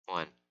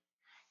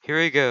Here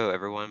we go,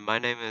 everyone. My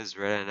name is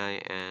Red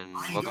Knight, and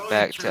I'm welcome going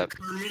back to to.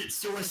 commit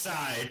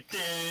suicide.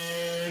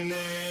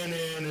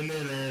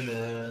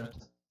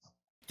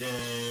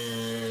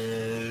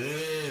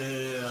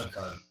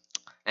 Okay.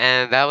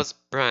 And that was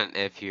Brent,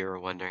 if you're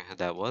wondering who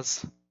that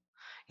was.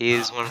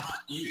 He's one.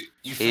 You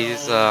fell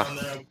He's all down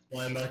there,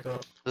 climb back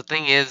up. The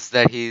thing is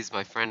that he's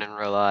my friend in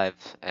real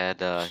life, and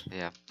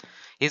yeah,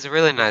 he's a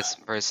really We're nice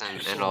person. In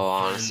actual all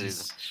honesty,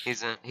 friends.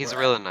 he's We're a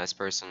really nice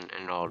person.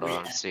 In all we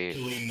honesty,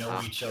 actually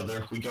know each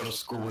other. We go to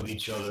school with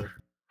each other.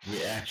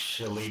 We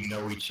actually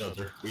know each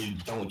other. We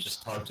don't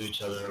just talk to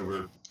each other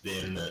over the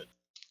internet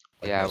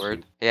like yeah, most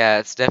people.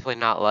 it's definitely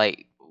not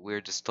like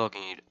we're just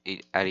talking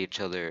at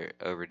each other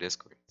over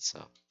Discord.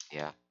 So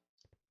yeah.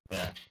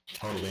 Yeah,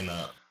 totally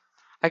not.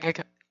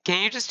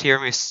 Can you just hear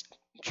me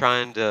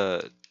trying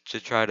to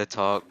try to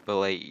talk, but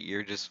like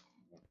you're just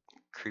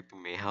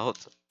creeping me out?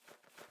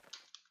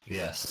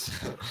 Yes.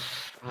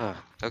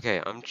 Okay,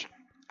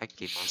 I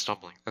keep on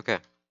stumbling. Okay.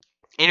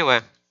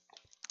 Anyway,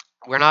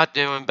 we're not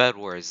doing Bed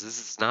Wars. This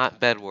is not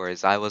Bed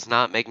Wars. I was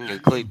not making a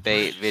clickbait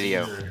Bridges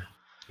video. either.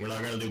 We're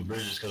not gonna do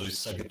bridges because we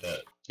suck at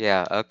that.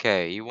 Yeah.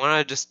 Okay. You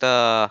wanna just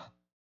huh?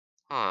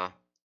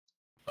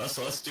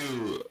 Let's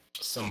do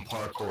some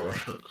parkour.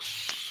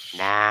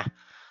 Nah.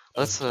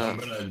 Let's I'm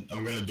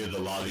gonna do the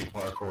lobby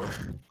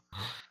parkour.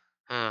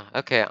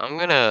 Okay. I'm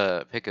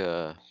gonna pick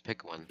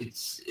one.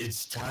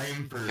 It's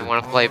time for You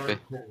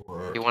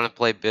parkour. wanna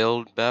play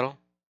build battle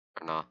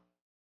or not?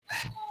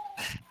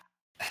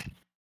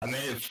 I made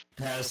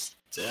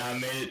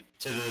it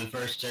to the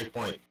first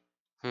checkpoint.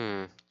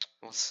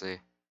 Let's see.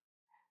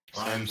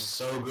 I'm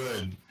so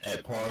good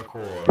at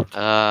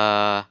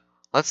parkour.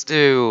 Let's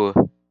do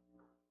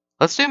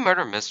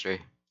murder mystery.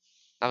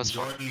 That was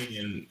Join fun. me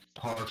in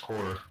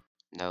parkour.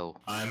 No,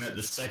 I'm at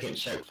the second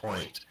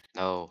checkpoint.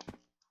 no,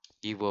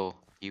 you will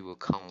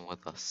come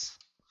with us.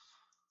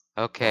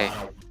 Okay,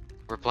 Well,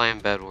 we're playing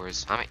Bed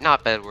Wars. I mean,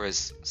 not Bed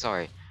Wars.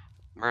 Sorry,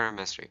 murder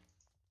mystery.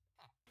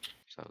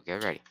 So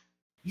get ready.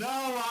 no,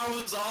 I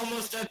was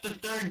almost at the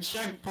third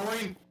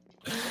checkpoint.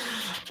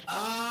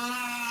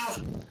 Ah!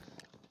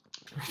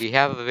 We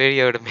have a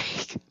video to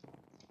make.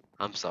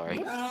 I'm sorry.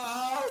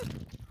 No!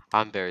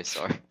 I'm very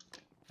sorry.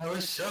 I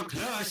was so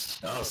close.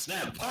 Oh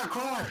snap!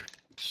 Parkour!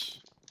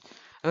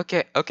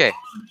 Okay. Oh,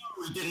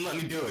 no, it didn't let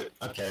me do it.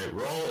 Okay,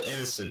 roll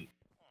innocent.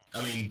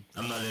 I mean,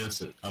 I'm not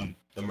innocent. I'm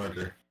the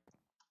murderer.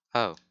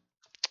 Oh.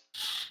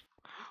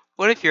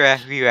 What if you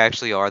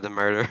actually are the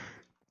murderer?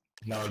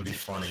 That would be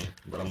funny,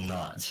 but I'm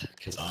not,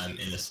 because I'm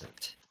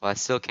innocent. Well, I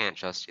still can't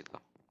trust you though.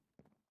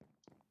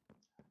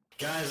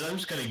 Guys, I'm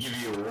just gonna give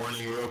you a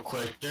warning real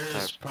quick.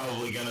 There's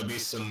probably gonna be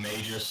some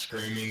major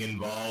screaming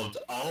involved.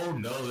 Oh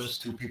no, there's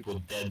two people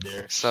dead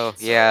there. So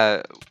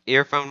yeah,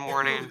 earphone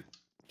warning.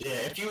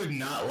 If you would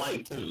not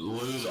like to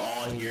lose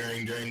all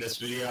hearing during this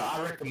video,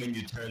 I recommend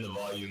you turn the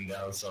volume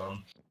down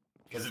some.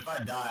 Because if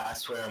I die, I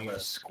swear I'm gonna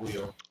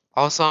squeal.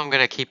 Also, I'm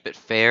gonna keep it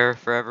fair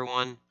for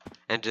everyone,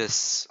 and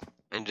just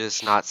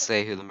not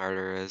say who the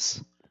murderer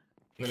is.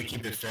 I'm gonna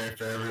keep it fair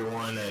for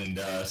everyone and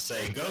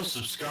say, go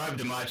subscribe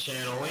to my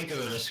channel, link in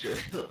the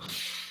description.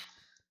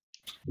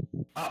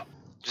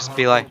 Just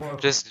be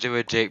like, just do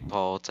a Jake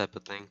Paul type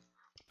of thing.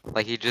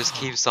 Like he just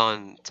keeps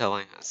on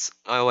telling us.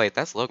 Oh wait,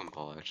 that's Logan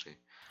Paul actually.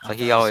 Like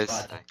he always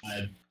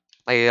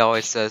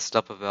says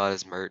stuff about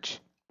his merch.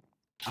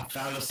 I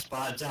found a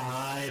spot to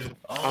hide.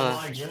 Oh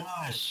my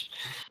gosh.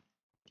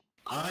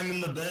 I'm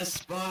in the best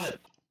spot.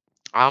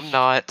 I'm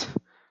not.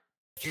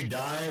 If you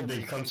die,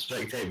 then come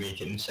spectate me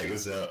and check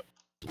this out.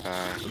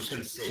 I'm just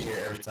gonna sit here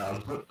every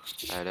time.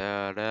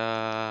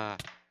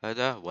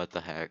 What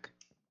the heck?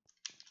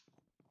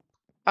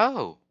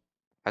 Oh,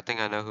 I think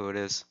I know who it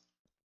is.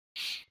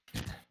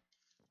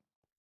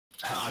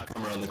 I'll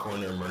come around the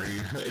corner and murder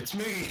you. It's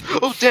me.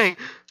 Oh dang!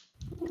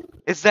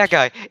 It's that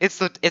guy.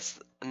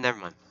 Never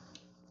mind.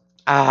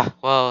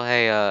 Well,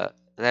 hey,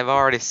 they've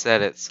already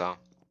said it, so.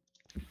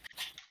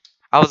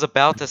 I was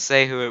about to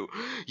say who it.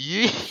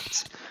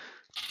 Yeet!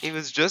 He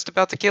was just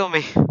about to kill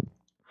me.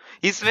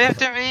 He's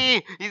after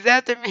me! He's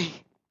after me!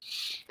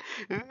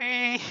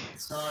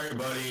 Sorry,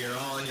 buddy, you're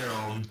all on your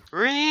own.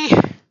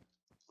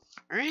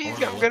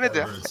 I'm gonna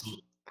die.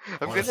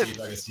 I'm gonna die.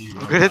 Let's see you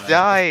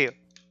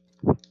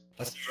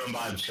run by,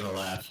 I'm just gonna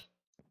laugh.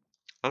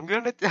 I'm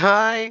gonna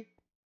die.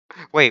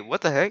 Wait,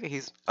 what the heck?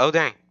 Oh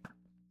dang.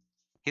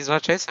 He's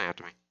not chasing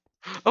after me.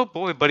 Oh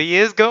boy, but he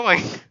is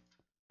going.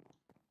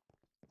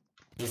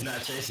 He's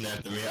not chasing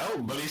after me. Oh,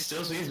 but he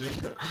still sees me.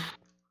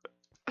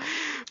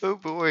 Oh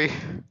boy.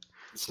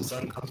 This is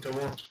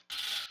uncomfortable.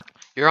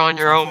 You're on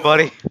your own,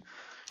 buddy.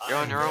 You're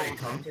on your own. I'm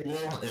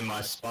comfortable in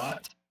my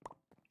spot.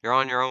 You're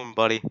on your own,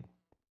 buddy.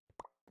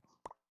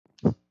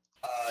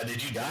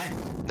 Did you die?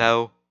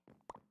 No.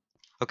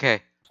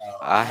 Okay.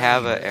 I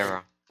have an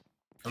arrow.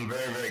 I'm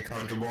very, very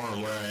comfortable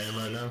on where I am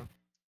right now.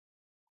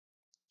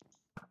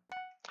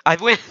 I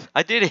win!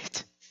 I did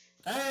it!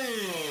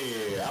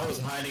 Hey! I was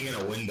hiding in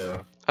a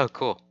window. Oh,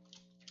 cool.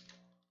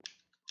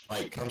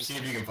 Like, come see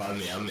if you can find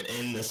me. I'm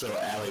in this little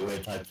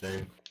alleyway type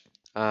thing.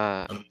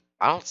 I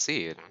don't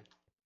see it.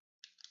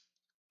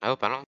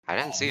 Nope, I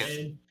didn't Oh see it.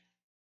 man.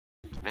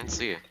 I didn't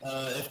see it.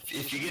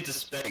 If you get to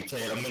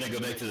spectate, I'm gonna go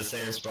back to the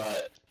same spot.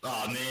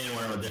 Oh man,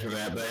 we're on a different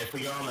map. But if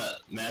we go on that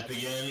map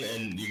again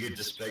and you get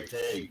to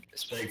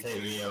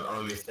spectate me, I'm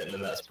gonna be sitting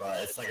in that spot.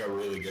 It's like a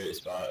really great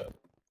spot.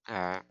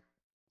 Alright.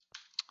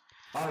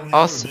 Oh no,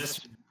 Also,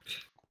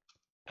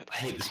 I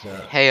hate this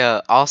map. hey,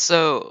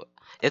 also,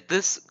 if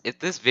this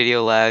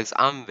video lags,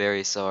 I'm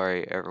very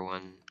sorry,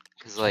 everyone.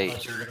 Cause like,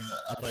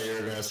 I thought you were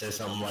gonna say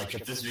something like,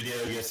 if this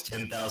video gets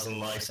 10,000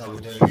 likes, I'll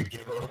be doing a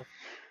giveaway.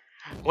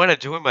 wanna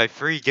join my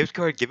free gift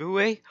card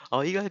giveaway?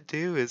 All you gotta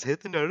do is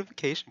hit the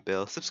notification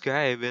bell,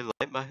 subscribe, and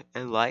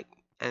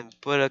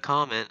and put a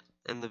comment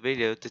in the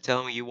video to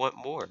tell me you want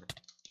more.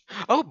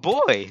 Oh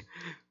boy!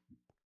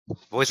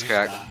 Voice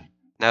crack.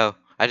 No,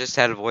 I just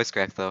had a voice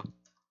crack though.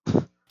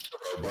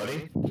 Hello,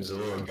 buddy. There's a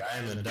little guy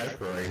in a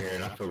diaper right here,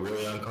 and I feel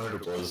really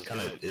uncomfortable. His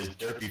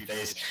derpy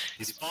face.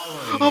 He's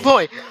following me. Oh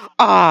boy!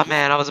 Ah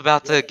man, I was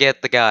about to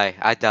get the guy.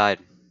 I died.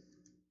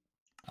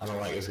 I don't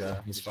like this guy.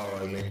 He's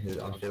following me.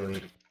 I'm feeling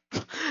it.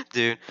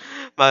 Dude,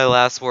 my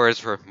last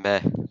words were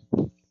meh.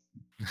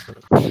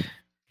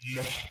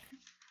 Meh.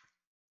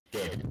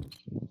 Dead.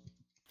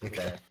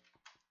 Okay.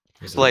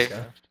 Is it Like, this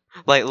guy?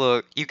 like,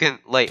 look, you can,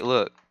 like,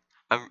 look.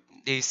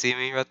 Do you see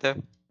me right there?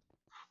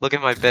 Look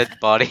at my dead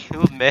body.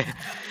 Meh.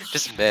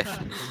 Just meh.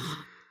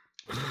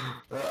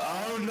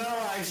 Oh no,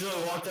 I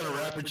accidentally walked on a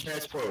rapid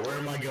transport. Where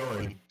am I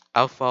going?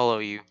 I'll follow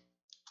you.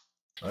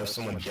 Oh, there's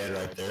someone dead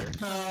right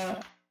there.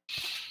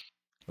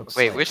 Looks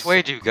Wait, like which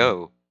way do you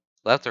go?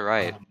 Left or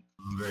right?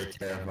 I'm very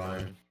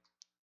terrifying.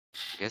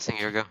 Guessing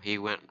he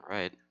went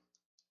right.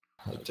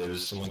 Oh,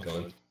 there's someone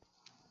going.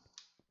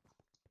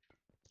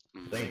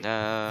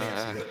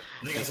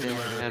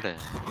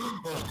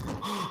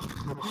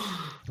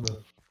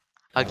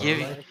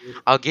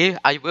 I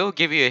I will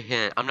give you a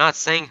hint. I'm not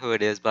saying who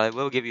it is, but I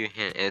will give you a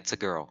hint. It's a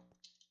girl.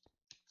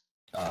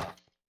 Ah.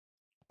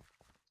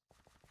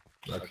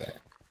 Okay.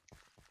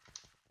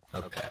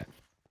 Okay.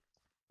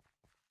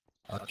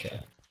 Okay.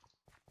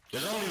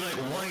 There's only like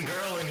one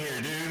girl in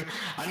here, dude.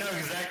 I know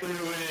exactly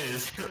who it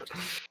is.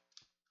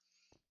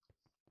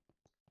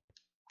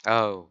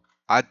 Oh,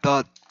 I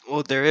thought,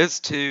 well, there is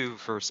two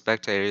for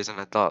spectators, and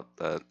I thought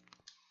that,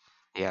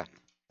 yeah.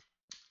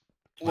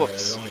 Okay,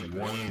 there's Whoops. only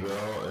one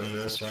girl in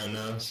this right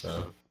now,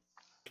 so.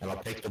 And I'll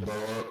pick the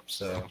bow up,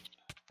 so.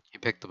 You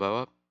picked the bow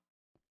up?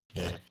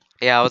 Yeah.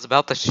 Yeah, I was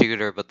about to shoot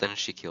her, but then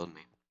she killed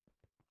me.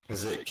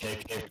 Is it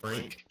KK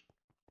Frank?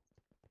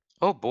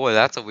 Oh boy,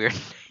 that's a weird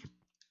name.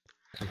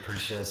 I'm pretty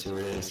sure that's who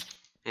it is.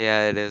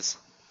 Yeah, it is.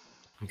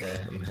 Okay,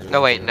 I'm heading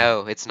No, wait, over.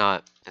 no, it's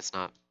not. It's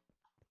not.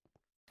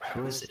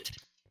 Who is it?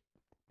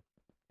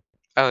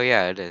 Oh,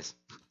 yeah, it is.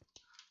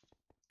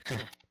 Okay,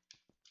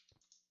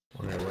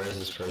 where is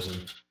this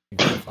person? I'm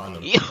gonna find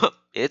him. Yeah,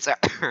 it's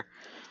her.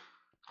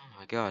 Oh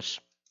my gosh.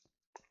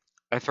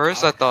 At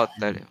first, I thought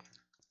that.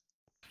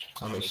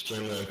 I'm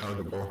extremely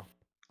uncomfortable.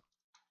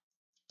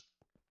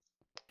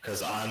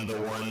 Because I'm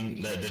the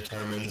one that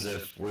determines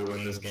if we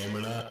win this game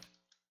or not.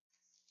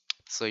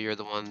 So you're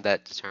the one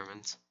that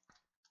determines.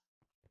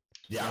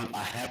 Yeah,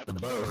 I have the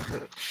bow.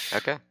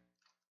 Okay.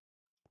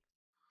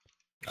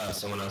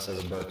 Someone else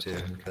has a bow too.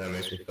 That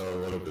makes me feel a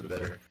little bit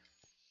better.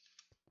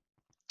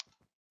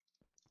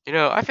 You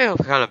know, I feel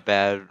kind of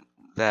bad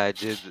that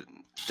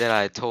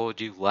I told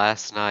you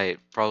last night,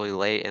 probably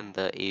late in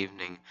the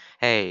evening.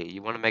 Hey,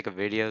 you want to make a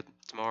video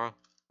tomorrow?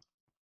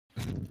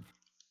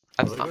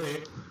 I was like,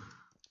 wait.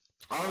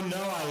 Oh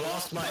no, I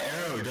lost my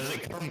arrow. Does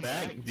it come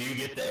back? Do you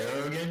get the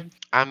arrow again?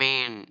 I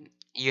mean,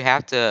 you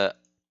have to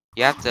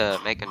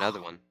make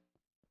another one.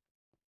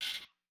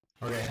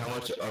 Okay, how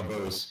much are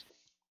bows?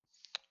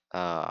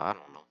 I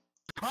don't know.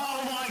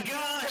 Oh my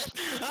gosh!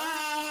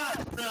 Ah!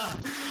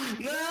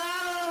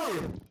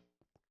 No!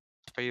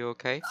 Are you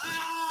okay?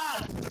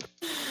 Ah!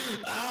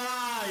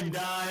 Ah! I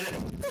died.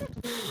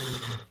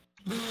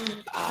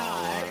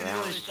 I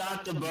accidentally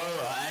shot the bow.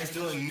 I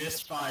accidentally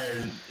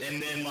misfired,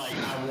 and then like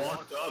I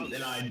walked up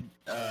and I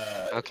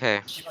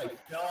Okay. she like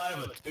fell out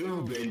of a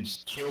tube and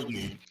just killed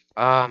me.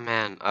 Oh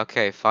man.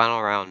 Okay,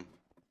 final round.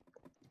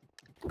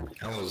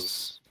 That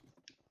was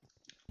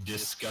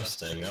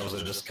disgusting. That was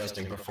a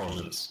disgusting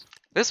performance.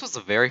 This was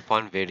a very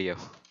fun video.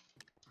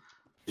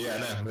 Yeah,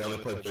 no, we only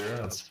played 3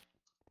 rounds.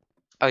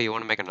 Oh, you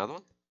want to make another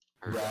one?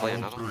 Or play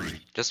Round another one? 3.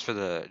 Just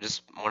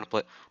want to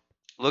play.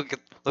 Look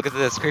at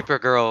this. Creeper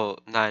Girl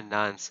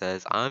 99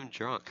 says, "I'm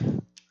drunk."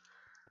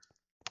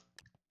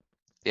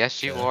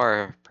 Yes, you Okay.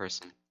 are,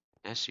 person.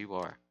 Yes, you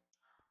are.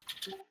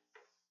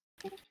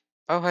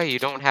 Oh, hey, you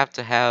don't have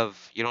to.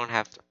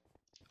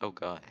 Oh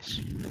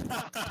gosh.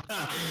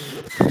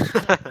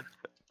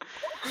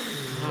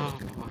 Oh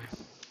boy.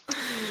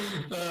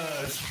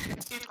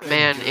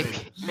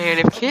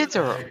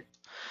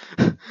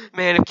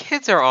 If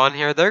kids are on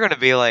here, they're gonna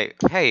be like,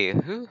 "Hey,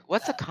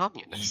 what's a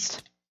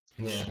communist?"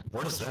 Yeah,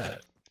 what is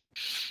that?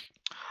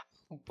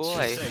 Oh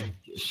boy.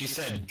 She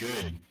said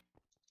good.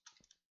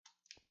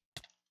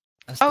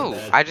 Oh,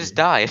 I just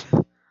died.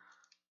 The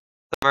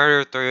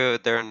murderer threw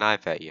their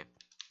knife at you.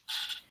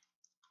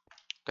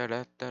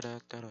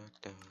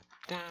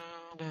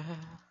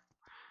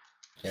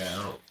 Yeah,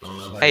 I don't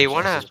know if I Hey, can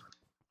you trust wanna? this.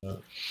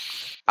 But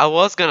I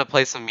was gonna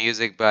play some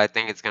music, but I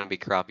think it's gonna be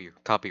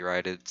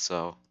copyrighted.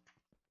 So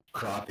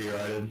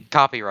copyrighted.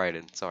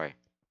 copyrighted. Sorry,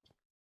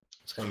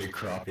 It's gonna be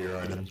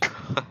copyrighted.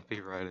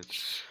 copyrighted.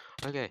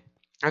 Okay.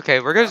 Okay,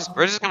 we're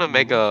just gonna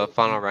make a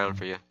final round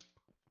for you.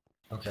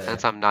 Okay.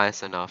 Since I'm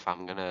nice enough,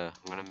 I'm gonna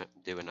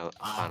do another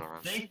I final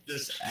round. think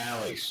this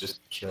Alex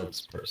just killed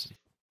this person.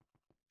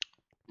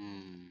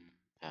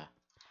 Yeah.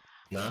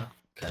 No?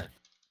 Okay.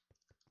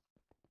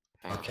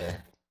 Hang on. Okay.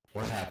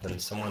 What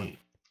happened? Someone.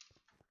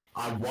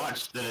 I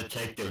watched the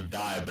detective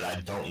die, but I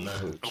don't know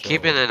who I'm killed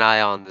keeping him. an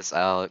eye on this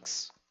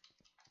Alex.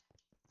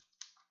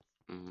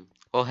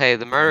 Well, hey,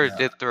 the murderer Yeah.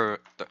 did throw.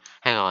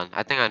 Hang on,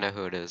 I think I know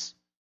who it is.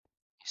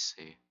 Let me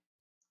see.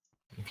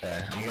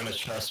 Okay. I'm gonna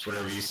trust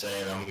whatever you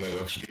say, and I'm gonna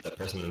go shoot that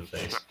person in the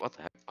face. What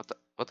the heck?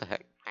 What the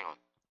heck? Hang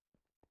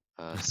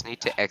on. Just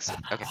need to exit.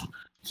 Okay.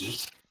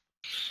 Yeet.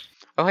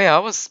 Oh, hey, I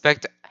was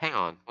Hang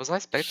on. Was I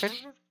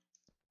spectating her?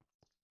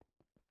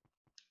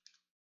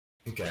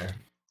 Okay.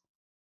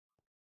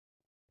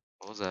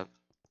 What was that?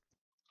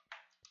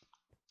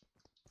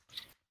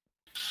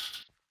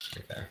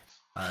 Okay.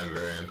 I'm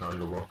very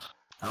uncomfortable.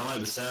 I don't like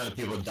the sound of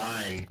people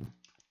dying.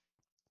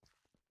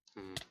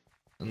 Hmm.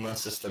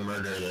 Unless it's the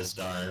murderer that's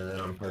dying, then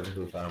I'm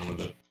perfectly fine with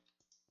it.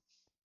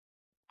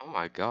 Oh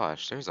my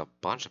gosh, there's a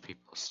bunch of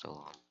people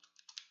still on.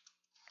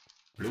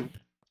 Bloop.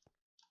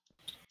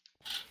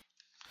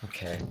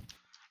 Okay.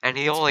 And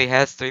he only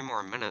has 3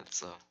 more minutes,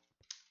 so.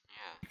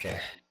 Yeah. Okay.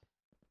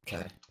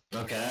 Okay.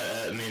 Okay,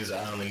 that means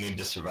I only need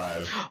to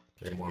survive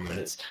 3 more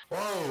minutes. Whoa,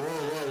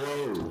 whoa,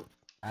 whoa, whoa!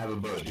 I have a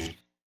bow, dude.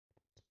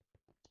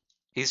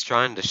 He's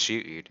trying to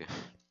shoot you, dude.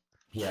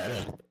 Yeah, I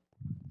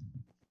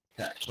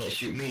know. Can't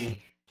shoot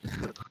me.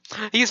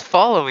 He's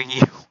following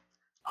you.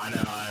 I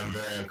know, I am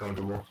very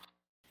uncomfortable.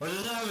 What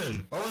just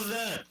happened? What was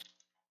that?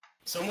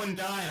 Someone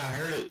died, I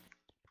heard it.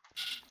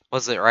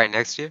 Was it right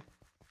next to you?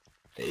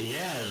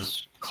 Yeah, it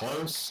was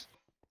close.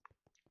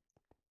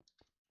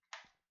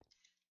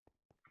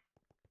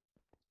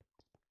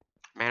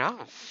 Man,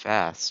 I'm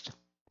fast.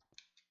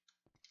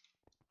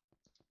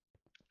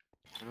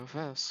 Go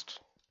fast.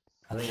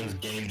 I think this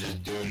game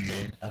just doomed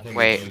me. I think the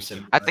Wait, game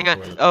said I think I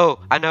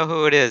know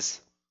who it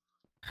is.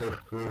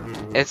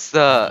 It's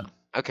the,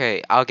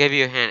 okay, I'll give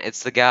you a hint.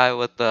 It's the guy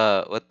with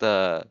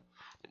the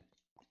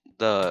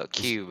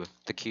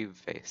cube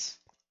face.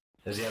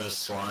 Does he have a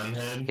slime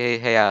head? Hey,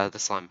 yeah, the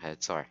slime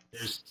head, sorry.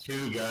 There's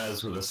 2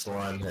 guys with a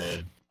slime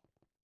head.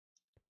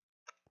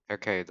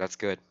 Okay, that's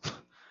good.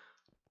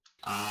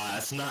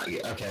 It's not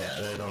okay.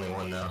 There's only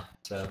one now.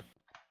 So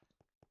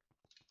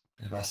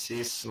if I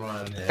see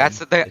slime head,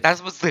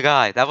 That was the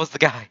guy. That was the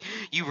guy.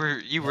 You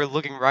were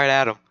looking right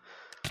at him.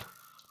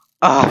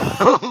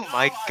 Oh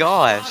my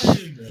gosh.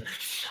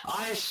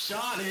 I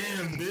shot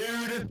him,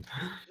 dude.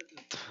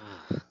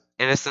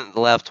 Innocent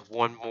left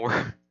one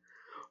more.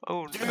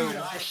 Oh Dude, no.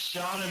 I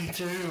shot him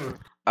too.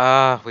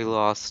 We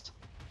lost.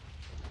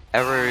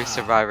 Every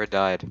survivor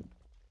died.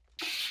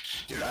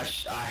 Dude, I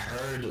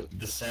heard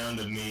the sound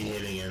of me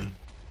hitting him.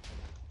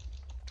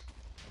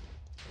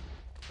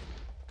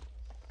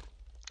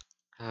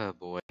 Oh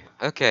boy.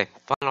 Okay,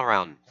 final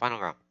round. Final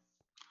round.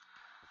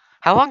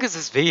 How long has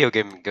this video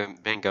game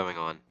been going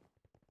on?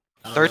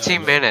 I don't 13 know,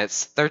 but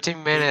minutes.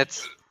 13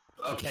 minutes.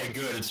 okay,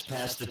 good. It's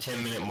past the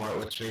 10-minute mark,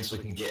 which means we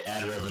can get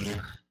ad revenue.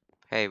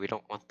 Hey, we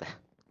don't want that.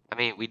 I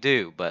mean, we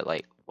do, but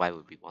like, why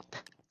would we want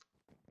that?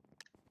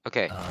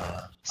 Okay.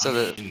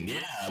 So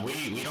Yeah,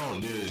 we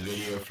don't do the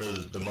video for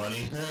the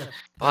money.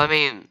 well, I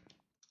mean,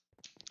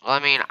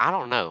 I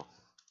don't know.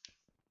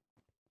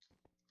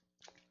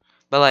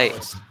 But like,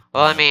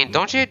 well, I mean,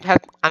 don't you have?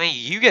 I mean,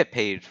 you get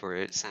paid for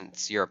it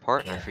since you're a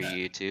partner for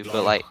YouTube.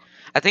 But like,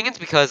 I think it's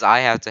because I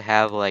have to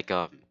have like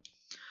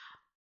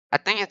I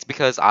think it's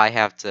because I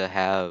have to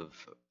have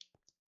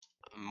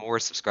more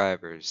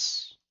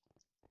subscribers.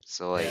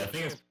 So like, yeah, I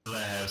think it's because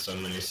I have so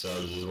many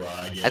subs is why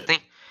I I get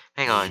think.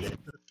 Hang on. paid.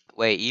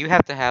 Wait, you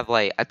have to have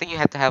like. I think you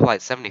have to have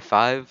like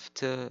 75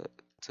 to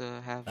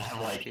have. I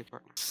have like be a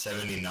partner.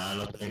 79,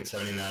 I think,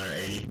 79 or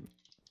 80.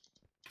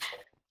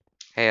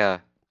 Hey,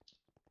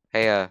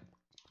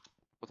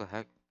 what the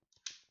heck?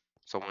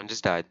 Someone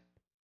just died.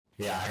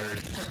 Yeah, I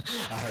heard.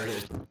 I heard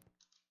it.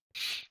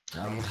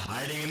 I'm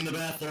hiding in the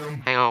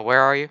bathroom. Hang on,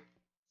 where are you?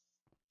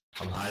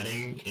 I'm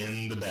hiding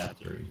in the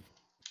bathroom.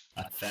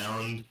 I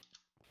found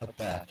a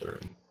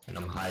bathroom, and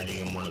I'm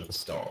hiding in one of the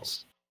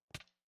stalls.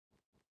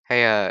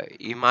 Hey,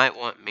 you might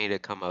want me to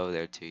come over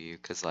there to you,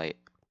 cause like,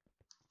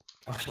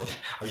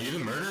 Are you the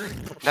murderer?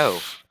 no,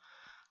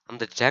 I'm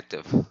the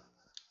detective.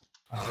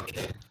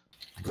 Okay,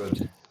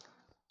 good.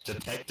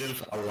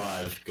 Detective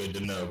alive. Good to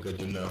know. Good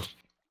to know.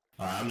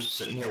 I'm just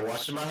sitting here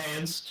washing my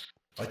hands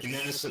like an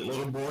innocent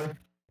little boy.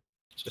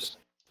 Just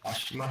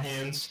washing my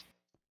hands.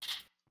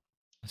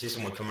 I see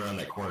someone coming around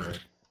that corner.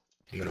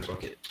 I'm gonna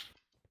book it.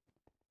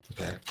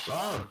 Okay.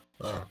 Oh,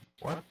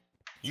 what?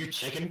 You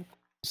chicken?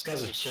 This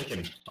guy's a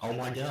chicken. Oh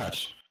my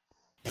gosh.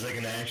 He's like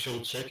an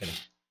actual chicken.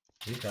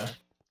 Okay.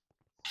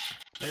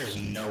 There's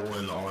no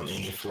one on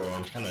any floor.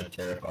 I'm kind of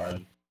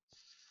terrified.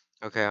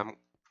 Okay,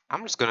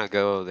 I'm just gonna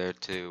go there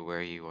to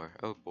where you are.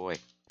 Oh boy.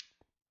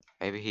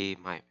 Maybe he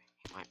might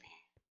be.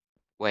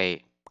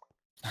 Wait,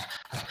 are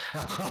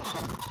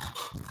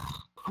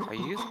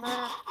you the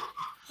murderer?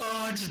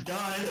 Oh, I just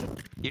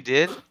died. You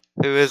did?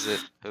 Who is it?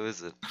 Who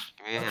is it?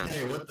 Give me a hand.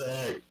 Okay, what the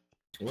heck?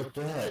 What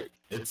the heck?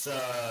 It's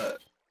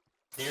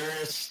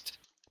dearest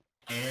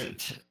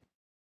aunt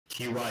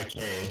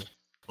TYK. I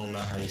don't know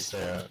how you say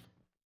it.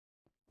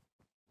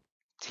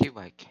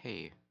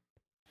 TYK.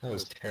 That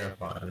was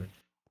terrifying.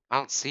 I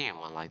don't see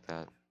anyone like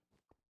that.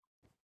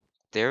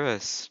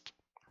 Dearest.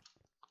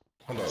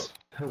 Hold up.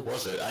 Who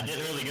was it? I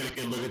didn't really get a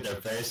good look at their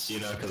face, you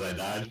know, because I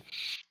died.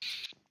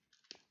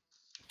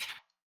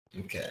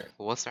 Okay.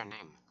 What's their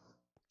name?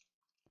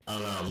 I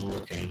don't know, I'm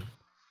looking.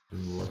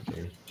 I'm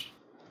looking.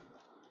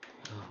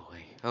 Oh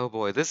boy. Oh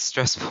boy, this is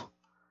stressful.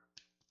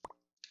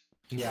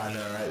 Yeah, I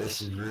know, right?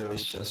 This is really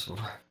stressful.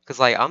 Cause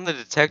like I'm the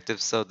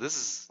detective, so this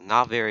is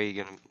not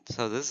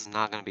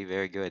gonna be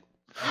very good.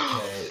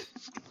 Okay.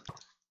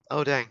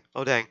 Oh dang.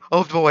 Oh dang.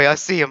 Oh boy, I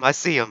see him. I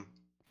see him.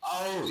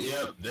 Oh,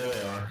 yep, there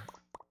they are.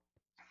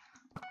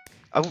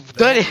 I've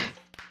done it.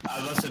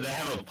 I must say they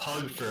have a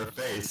pug for a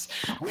face.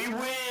 We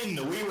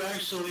win! We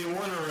actually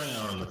won a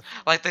round.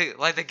 Like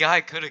the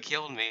guy could have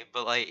killed me,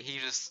 but like he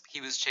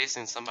was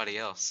chasing somebody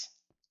else.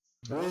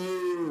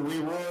 Woo! We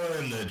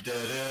won! Da, da,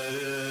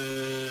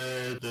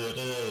 da, da,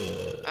 da.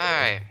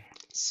 Alright.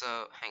 So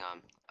hang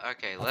on.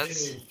 Okay, I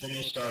let's. think we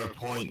finished our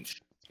point.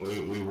 We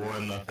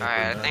won. I think we're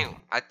Alright, done.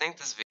 I think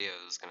this video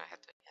is gonna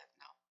have to end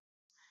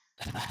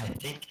now. I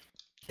think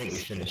we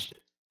finished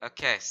it.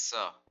 Okay,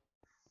 so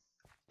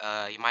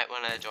you might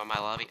want to join my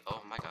lobby.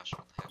 Oh my gosh,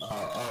 what the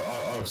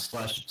heck?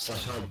 Slash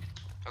hub.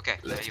 Okay,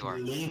 there Let's you are.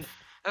 leave.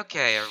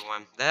 Okay,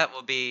 everyone, that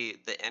will be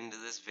the end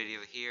of this video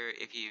here.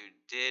 If you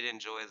did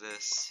enjoy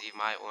this, you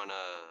might want to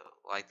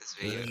like this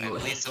video and please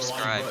Hit the like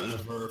subscribe. button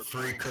for a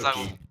free Because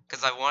cookie.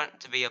 I want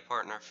to be a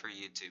partner for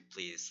YouTube,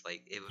 please.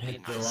 Like, it would be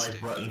Hit the nice like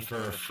to. button for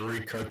a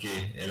free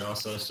cookie, and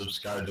also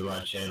subscribe to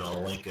my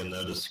channel. Link in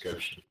the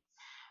description.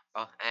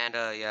 Oh, and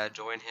yeah,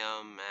 join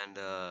him and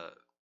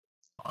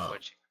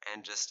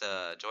and just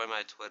join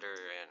my Twitter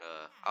and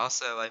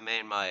also I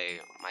made my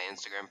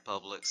Instagram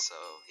public, so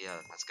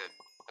yeah, that's good.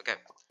 Okay,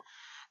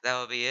 that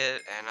will be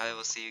it, and I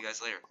will see you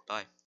guys later. Bye.